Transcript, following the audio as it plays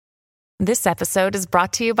This episode is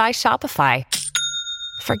brought to you by Shopify.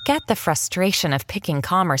 Forget the frustration of picking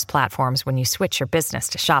commerce platforms when you switch your business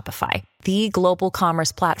to Shopify, the global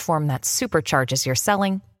commerce platform that supercharges your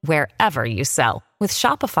selling wherever you sell. With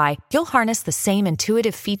Shopify, you'll harness the same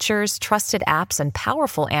intuitive features, trusted apps, and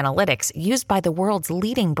powerful analytics used by the world's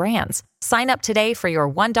leading brands. Sign up today for your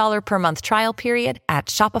 $1 per month trial period at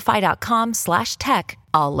shopify.com/tech,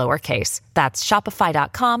 all lowercase. That's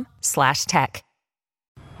shopify.com/tech.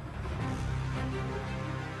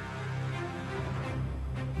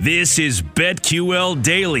 This is BetQL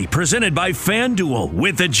Daily, presented by FanDuel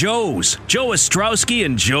with the Joes, Joe Ostrowski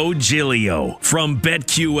and Joe Giglio from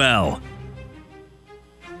BetQL.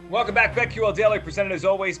 Welcome back, BetQL Daily, presented as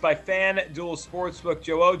always by FanDuel Sportsbook.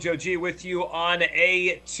 Joe O, Joe G with you on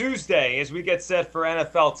a Tuesday as we get set for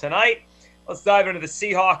NFL tonight. Let's dive into the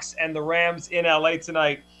Seahawks and the Rams in LA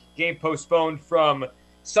tonight. Game postponed from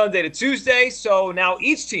Sunday to Tuesday, so now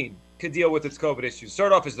each team could deal with its COVID issues.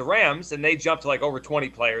 Start off as the Rams, and they jumped to like over 20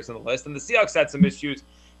 players on the list, and the Seahawks had some issues.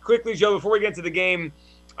 Quickly, Joe, before we get into the game,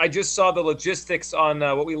 I just saw the logistics on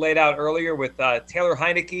what we laid out earlier with Taylor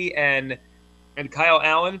Heineke and Kyle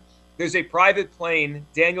Allen. There's a private plane,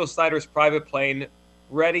 Daniel Snyder's private plane,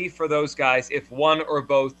 ready for those guys. If one or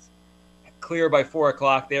both clear by 4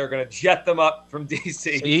 o'clock, they are going to jet them up from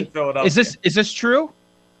D.C. to Philadelphia. Is this true?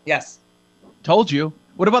 Yes. Told you.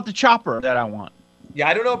 What about the chopper that I want? Yeah,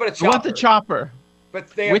 I don't know about a chopper. I want the chopper. But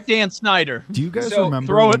they with Dan Snyder. Do you guys So,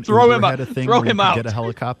 remember throw when him Uber out. had a thing Throw where you him could out. get a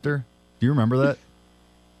helicopter? Do you remember that?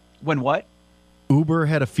 When what? Uber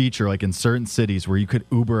had a feature like in certain cities where you could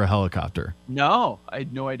Uber a helicopter. No, I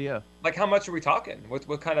had no idea. Like, how much are we talking?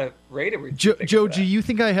 What kind of rate are we Joe, thinking do you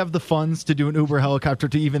think I have the funds to do an Uber helicopter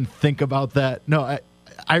to even think about that? No,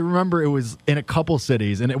 I remember it was in a couple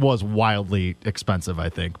cities, and it was wildly expensive, I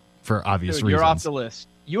think, for obvious Dude, reasons. you're off the list.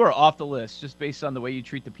 You are off the list just based on the way you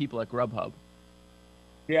treat the people at Grubhub.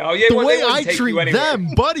 Yeah, oh yeah. The well, way they wouldn't I take treat you anywhere. them,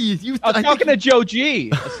 buddy. I was talking to Joe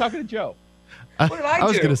G. I was talking to Joe. What did I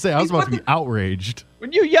was do? going to say, I was He about to put be outraged.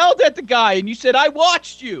 When you yelled at the guy and you said, I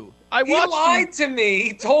watched you. He lied to me.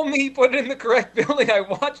 He told me he put it in the correct building. I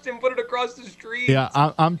watched him put it across the street. Yeah,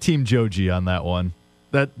 I'm Team Joe G on that one.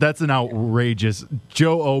 That's an outrageous.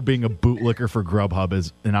 Joe O being a bootlicker for Grubhub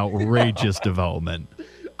is an outrageous development.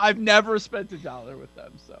 I've never spent $1 with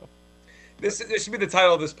them, so. This should be the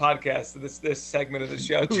title of this podcast, this segment of the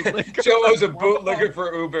show. Bootlicker Joe O's a for bootlicker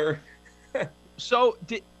for Uber. So,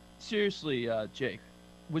 seriously, Jake,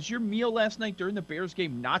 was your meal last night during the Bears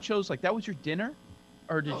game nachos? Like, that was your dinner?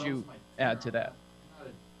 Or did you add to that?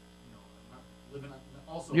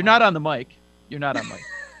 You're not on the mic. You're not on mic.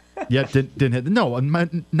 Yeah, didn't hit. No,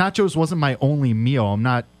 nachos wasn't my only meal. I'm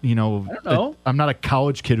not, I don't know. I'm not a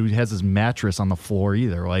college kid who has his mattress on the floor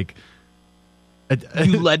either. Like,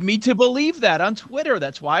 You led me to believe that on Twitter.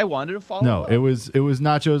 That's why I wanted to follow no, up. it was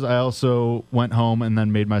nachos. I also went home and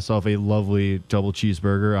then made myself a lovely double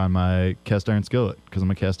cheeseburger on my cast iron skillet because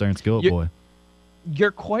I'm a cast iron skillet boy.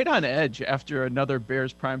 You're quite on edge after another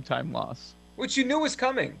Bears primetime loss. Which you knew was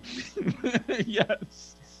coming.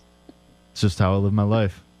 Yes. It's just how I live my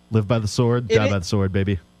life. Live by the sword, die by the sword,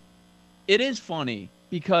 baby. It is funny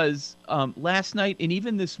because last night and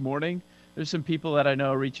even this morning, there's some people that I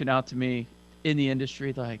know reaching out to me in the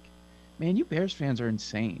industry like, man, you Bears fans are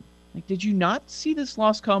insane. Like, did you not see this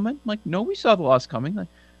loss coming? I'm like, no, we saw the loss coming. Like,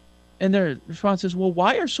 and their response is, well,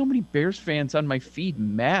 why are so many Bears fans on my feed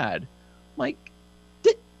mad? I'm like,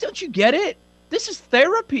 don't you get it? This is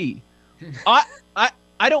therapy. I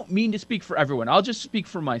don't mean to speak for everyone. I'll just speak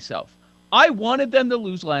for myself. I wanted them to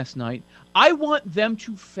lose last night. I want them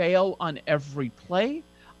to fail on every play.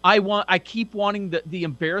 I keep wanting the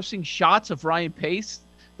embarrassing shots of Ryan Pace,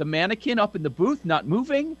 the mannequin up in the booth, not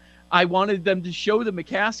moving. I wanted them to show the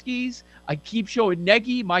McCaskies. I keep showing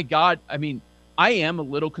Nagy. My God, I mean, I am a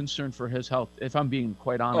little concerned for his health, if I'm being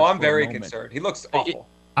quite honest. Oh, I'm very concerned. He looks awful.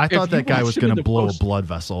 I thought that guy was going to blow post- a blood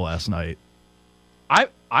vessel last night. I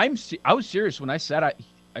was serious when I said I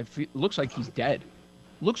feel, looks like he's dead.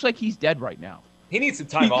 Looks like he's dead right now. He needs some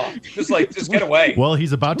time off. Just get away. Well,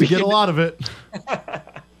 he's about to get a lot of it.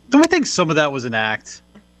 Don't I think some of that was an act?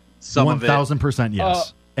 Some of it. 1,000%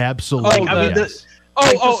 yes. Absolutely yes.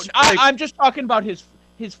 I'm just talking about his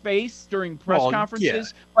face during press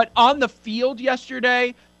conferences. Yeah. But on the field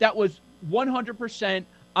yesterday, that was 100%.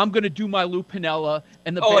 I'm going to do my Lou Piniella,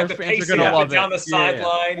 and the Bears fans are going to love it. Down the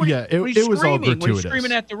sideline. Yeah, it was all gratuitous. When he's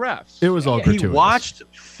screaming at the refs. It was all gratuitous. He watched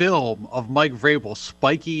film of Mike Vrabel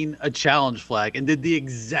spiking a challenge flag and did the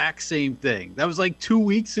exact same thing. That was like 2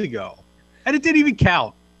 weeks ago, and it didn't even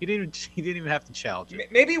count. He didn't even have to challenge it.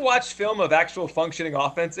 Maybe watch film of actual functioning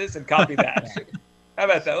offenses and copy that. How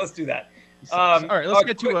about that? Let's do that. All right, let's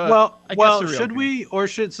get to should we, or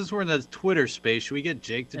since we're in the Twitter space, should we get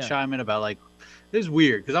Jake to chime in about like, this is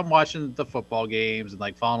weird because I'm watching the football games and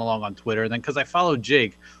like following along on Twitter, and then because I follow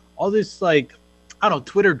Jake, all this like, I don't know,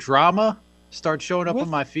 Twitter drama starts showing up on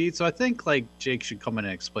my feed. So I think like Jake should come in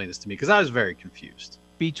and explain this to me because I was very confused.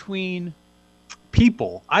 Between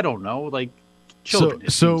people, I don't know, like children.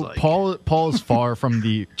 So Paul is far from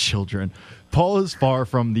the children. Paul is far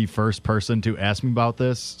from the first person to ask me about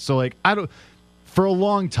this. So like for a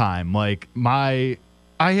long time, like I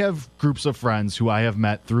have groups of friends who I have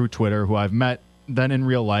met through Twitter, who I've met then in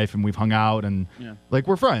real life, and we've hung out and like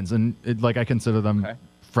we're friends, and like I consider them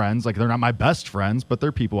friends. Like they're not my best friends, but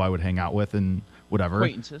they're people I would hang out with and whatever.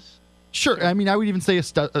 Acquaintances. Sure. I mean, I would even say a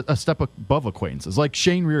step above acquaintances. Like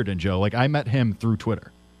Shane Reardon, Joe. Like I met him through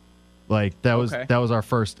Twitter. Like that was our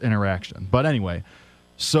first interaction. But anyway,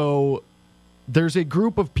 so there's a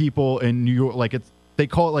group of people in New York. Like they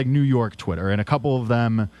call it like New York Twitter, and a couple of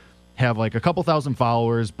them have like a couple thousand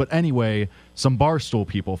followers. But anyway, some Barstool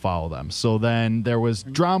people follow them. So then there was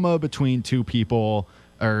drama between two people,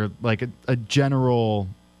 or like a general,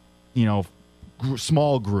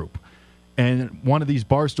 small group. And one of these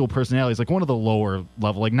Barstool personalities, like one of the lower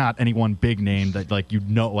level, like not any one big name that like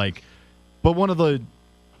but one of the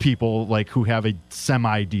people like who have a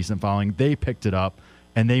semi decent following, they picked it up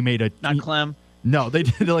and they made not Clem. No, they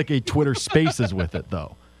did like a Twitter Spaces with it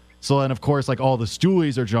though. So then of course like all the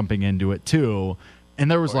Stoolies are jumping into it too, and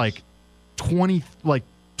there was like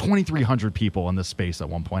 2,300 people in the space at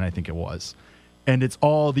one point, I think it was, and it's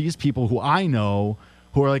all these people who I know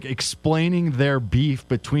who are like explaining their beef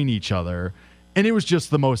between each other. And it was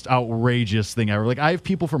just the most outrageous thing ever. Like I have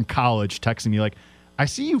people from college texting me like, I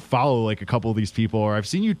see you follow like a couple of these people, or I've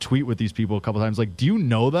seen you tweet with these people a couple of times. Like, do you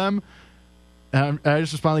know them? And I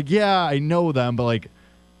just respond like, yeah, I know them, but like,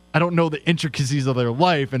 I don't know the intricacies of their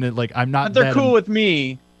life. And it like, I'm not. But they're cool with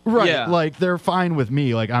me. Right. Yeah. Like they're fine with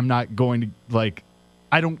me. Like I'm not going to like,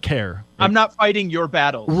 I don't care. Like, I'm not fighting your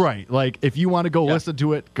battles. Right. Like if you want to go listen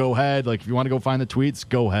to it, go ahead. Like if you want to go find the tweets,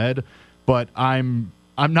 go ahead. But I'm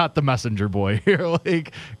not the messenger boy here.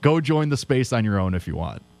 Like go join the space on your own if you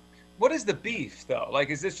want. What is the beef though? Like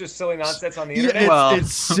is this just silly nonsense on the Yeah, internet?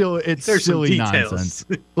 it's silly nonsense.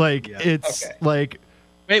 Like it's like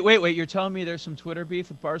Wait, you're telling me there's some Twitter beef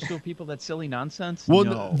with Barstool people that's silly nonsense? Well,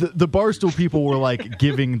 no. the Barstool people were like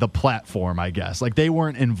giving the platform, I guess. Like they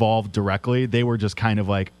weren't involved directly. They were just kind of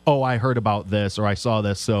like, oh, I heard about this or I saw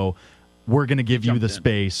this, so we're going to give you the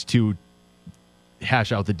space to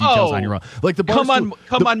hash out the details on your own. Like the Barstool,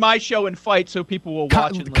 come on my show and fight so people will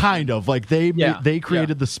watch and kind of like they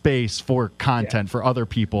created the space for content for other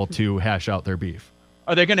people to hash out their beef.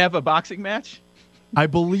 Are they going to have a boxing match? I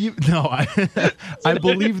believe I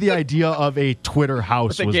believe the idea of a Twitter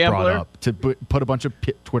house was brought up to put a bunch of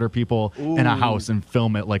Twitter people in a house and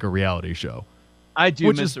film it like a reality show. I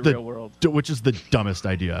do miss the real world, which is the dumbest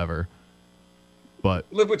idea ever. But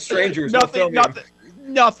live with strangers.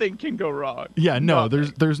 Nothing can go wrong. Yeah, no,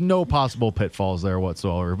 there's no possible pitfalls there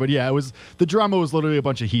whatsoever. But yeah, the drama was literally a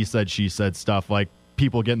bunch of he said, she said stuff, like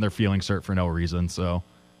people getting their feelings hurt for no reason. So.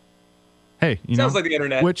 Hey, sounds like the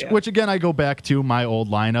internet. Which again, I go back to my old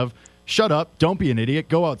line of, shut up, don't be an idiot,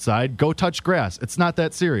 go outside, go touch grass. It's not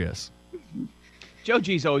that serious. Joe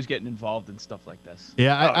G's always getting involved in stuff like this.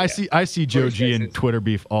 Yeah, I see Joe G in Twitter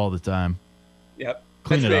beef all the time. Yep.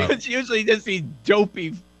 Clean it up. It's usually just these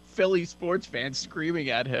dopey Philly sports fans screaming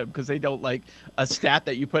at him because they don't like a stat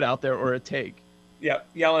that you put out there or a take. Yep,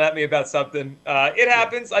 yelling at me about something. It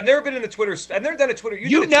happens. I've never been in the Twitter. I've never done a Twitter.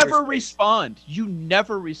 You never respond. You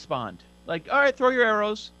never respond. Like, all right, throw your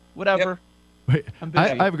arrows, whatever. Yep.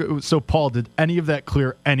 Wait, so Paul, did any of that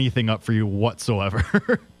clear anything up for you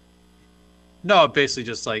whatsoever? No, basically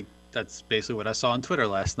just like that's basically what I saw on Twitter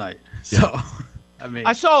last night. So, I mean,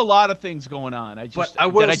 I saw a lot of things going on. I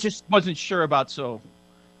just wasn't sure about. So,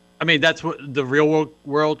 I mean, that's what the real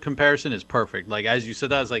world comparison is perfect. Like as you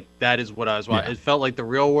said, that was like that is what I was watching. Yeah. It felt like the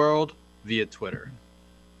real world via Twitter.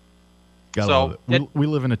 Gotta love it. We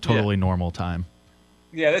live in a totally normal time.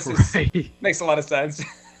 Yeah, this makes a lot of sense.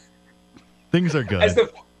 Things are good. As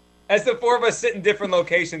the four of us sit in different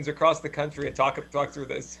locations across the country and talk through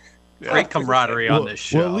this. Great camaraderie on this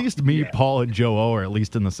show. Well, at least me, Paul, and Joe O are at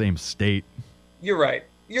least in the same state. You're right.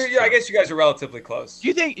 I guess you guys are relatively close. Do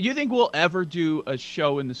you think we'll ever do a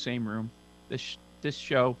show in the same room? This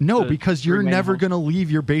show? No, because you're never going to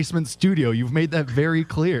leave your basement studio. You've made that very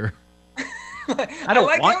clear. I don't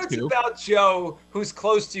how it's about Joe, who's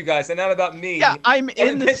close to you guys, and not about me. Yeah, I'm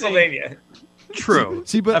in Pennsylvania. True.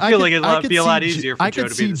 See, but I feel like it'd be a lot easier for Joe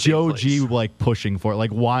to be in the same Joe place. G like pushing for it,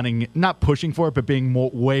 like not pushing for it, but being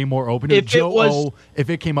way more open. If Joe it was, O, if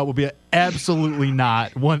it came up, would be absolutely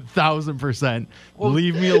not, 1,000%.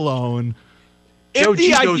 Leave me alone. If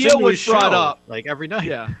the idea was brought up, like every night,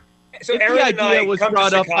 yeah. So if Aaron the idea was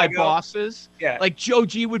brought up by Chicago, bosses, like Joe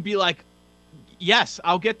G would be like, "Yes,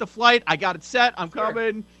 I'll get the flight. I got it set. I'm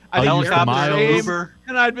coming." I'll use the miles. Uber.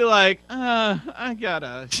 And I'd be like, I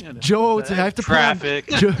gotta. Joe, I have to traffic.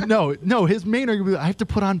 Put on, no. His main argument would be, I have to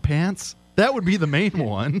put on pants. That would be the main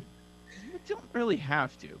one. You don't really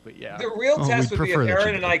have to, but yeah. The real test would be if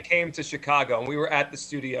Aaron and I came to Chicago and we were at the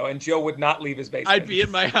studio and Joe would not leave his basement. I'd be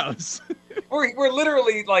in my house. we're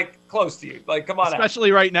literally like close to you. Like, come on,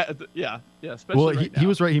 especially out. Right now. Yeah. Especially well, right now. He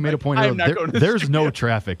was right. He made a point earlier. There's no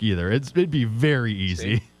traffic either. It'd be very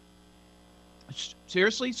easy.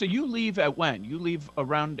 Seriously? So you leave at when? You leave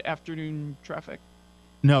around afternoon traffic?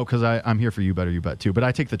 No, because I'm here for You Better You Bet too. But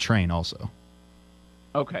I take the train also.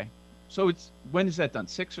 Okay. So when is that done?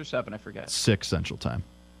 6 or 7? I forget. 6 Central Time.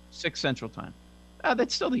 6 Central Time.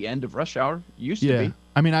 That's still the end of rush hour. Used to be.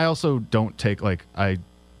 I mean, I also don't take I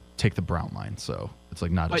take the Brown line, so it's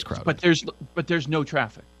like not as crowded. But there's no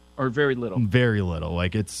traffic or very little. Very little.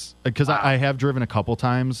 Like it's because I have driven a couple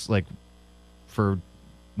times, like for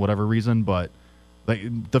whatever reason, but.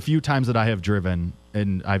 Like the few times that I have driven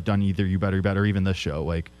and I've done either You Better You Bet or even this show,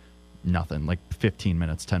 like nothing, like 15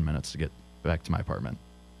 minutes, 10 minutes to get back to my apartment.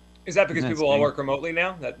 Is that because people all work remotely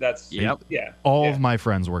now? That's yep. Yeah. All of my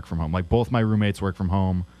friends work from home. Like both my roommates work from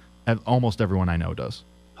home. And almost everyone I know does.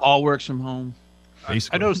 All works from home.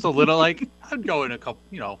 Basically. I noticed a little. Like I'd go in a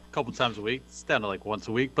couple times a week. It's down to like once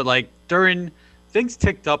a week. But like during things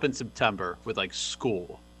ticked up in September with like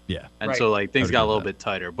school. Yeah. And so like things got a little bit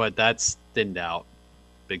tighter, but that's thinned out.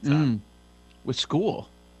 Big time. With school,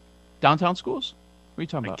 downtown schools. What are you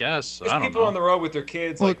talking about? I guess there's I don't people know. on the road with their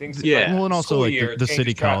kids, like things. Yeah. Well, and also like the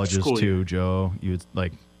city colleges too, year. Joe. You would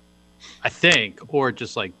like. I think, or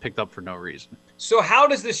just like picked up for no reason. So how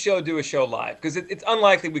does this show do a show live? Because it's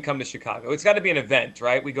unlikely we come to Chicago. It's got to be an event,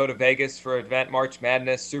 right? We go to Vegas for an event, March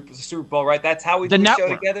Madness, Super Bowl, right? That's how we do the show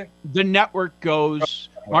together. The network goes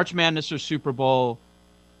March Madness or Super Bowl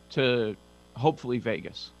to hopefully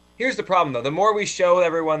Vegas. Here's the problem, though. The more we show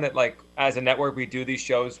everyone that, like, as a network, we do these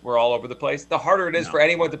shows, we're all over the place, the harder it is for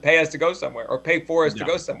anyone to pay us to go somewhere or pay for us to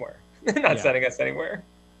go somewhere. They're not sending us anywhere.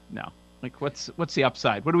 No. Like, what's the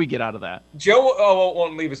upside? What do we get out of that? Joe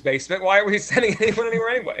won't leave his basement. Why are we sending anyone anywhere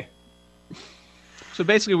anyway? So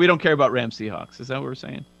basically, we don't care about Rams Seahawks. Is that what we're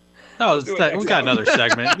saying? No, we got another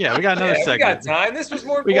segment. Yeah, we got another segment. We got time. This was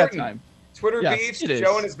more important. We got time. Twitter beefs,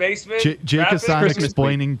 Joe in his basement. Jake Hassan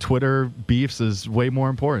explaining Twitter beefs is way more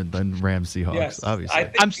important than Rams Seahawks, obviously.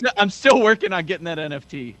 I'm still working on getting that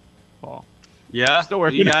NFT, Paul. Yeah, still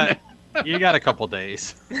working on it. You got a couple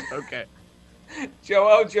days. Okay.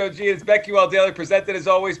 Joe G. It's BetQL Daily, presented as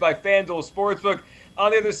always by FanDuel Sportsbook.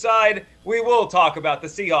 On the other side, we will talk about the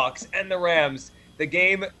Seahawks and the Rams. The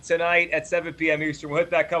game tonight at 7 p.m. Eastern. We'll hit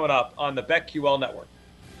that coming up on the BetQL Network.